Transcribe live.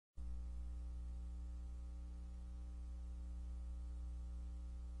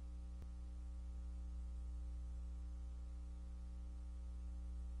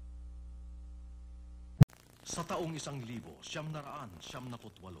Sa taong 1998,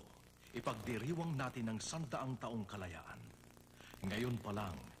 ipagdiriwang natin ang 100 taong kalayaan. Ngayon pa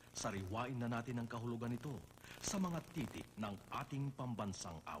lang, sariwain na natin ang kahulugan nito sa mga titik ng ating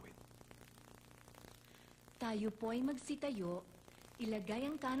pambansang awit. Tayo po'y magsitayo, ilagay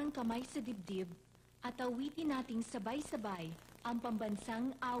ang kanang kamay sa dibdib, at awitin nating sabay-sabay ang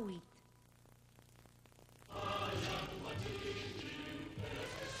pambansang awit.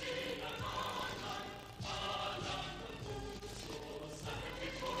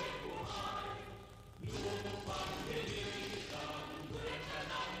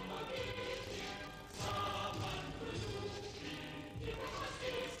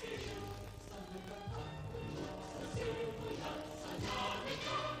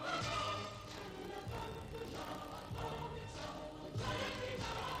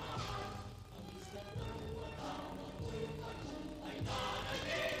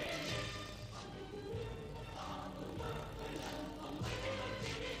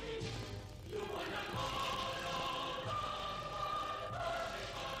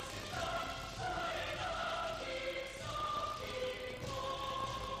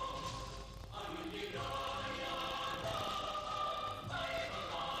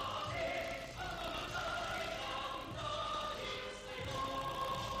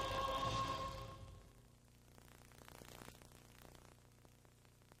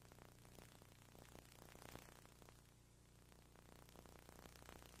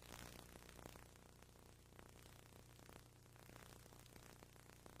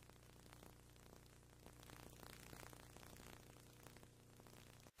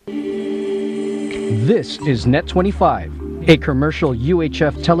 This is Net25, a commercial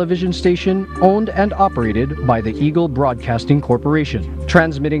UHF television station owned and operated by the Eagle Broadcasting Corporation,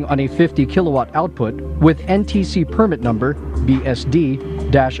 transmitting on a 50 kilowatt output with NTC permit number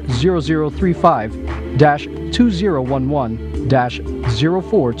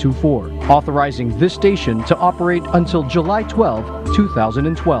BSD-0035-2011-0424, authorizing this station to operate until July 12,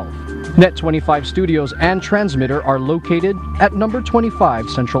 2012. Net25 studios and transmitter are located at number 25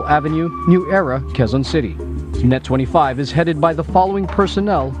 Central Avenue, New Era, Quezon City. Net25 is headed by the following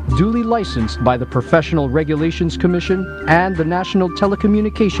personnel duly licensed by the Professional Regulations Commission and the National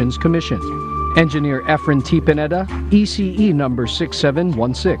Telecommunications Commission. Engineer Efren T. Pineda, ECE number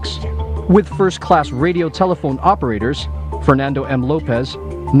 6716. With first-class radio telephone operators, Fernando M. Lopez,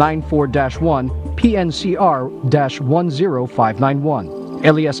 94-1, PNCR-10591.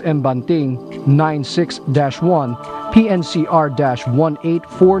 Elias M. Banting, 96-1,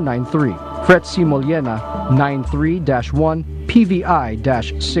 PNCR-18493. Fred C. Moliena, 93-1,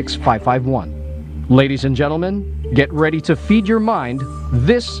 PVI-6551. Ladies and gentlemen, get ready to feed your mind.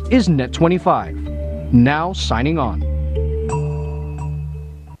 This is Net25. Now signing on.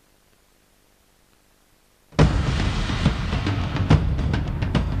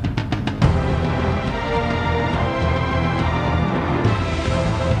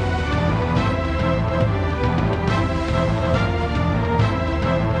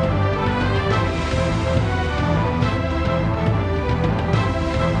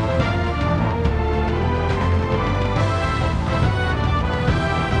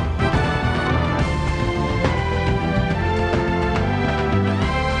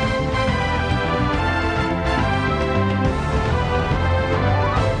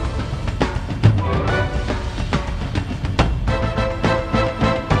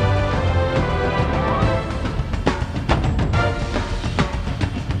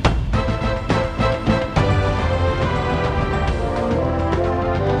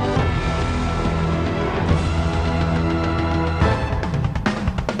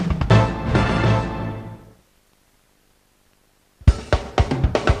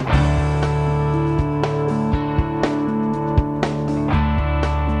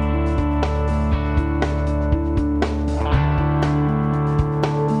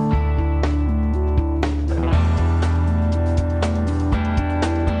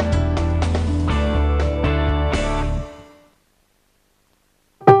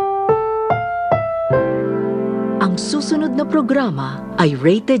 Ang susunod na programa ay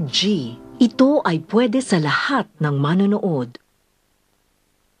rated G. Ito ay pwede sa lahat ng manonood.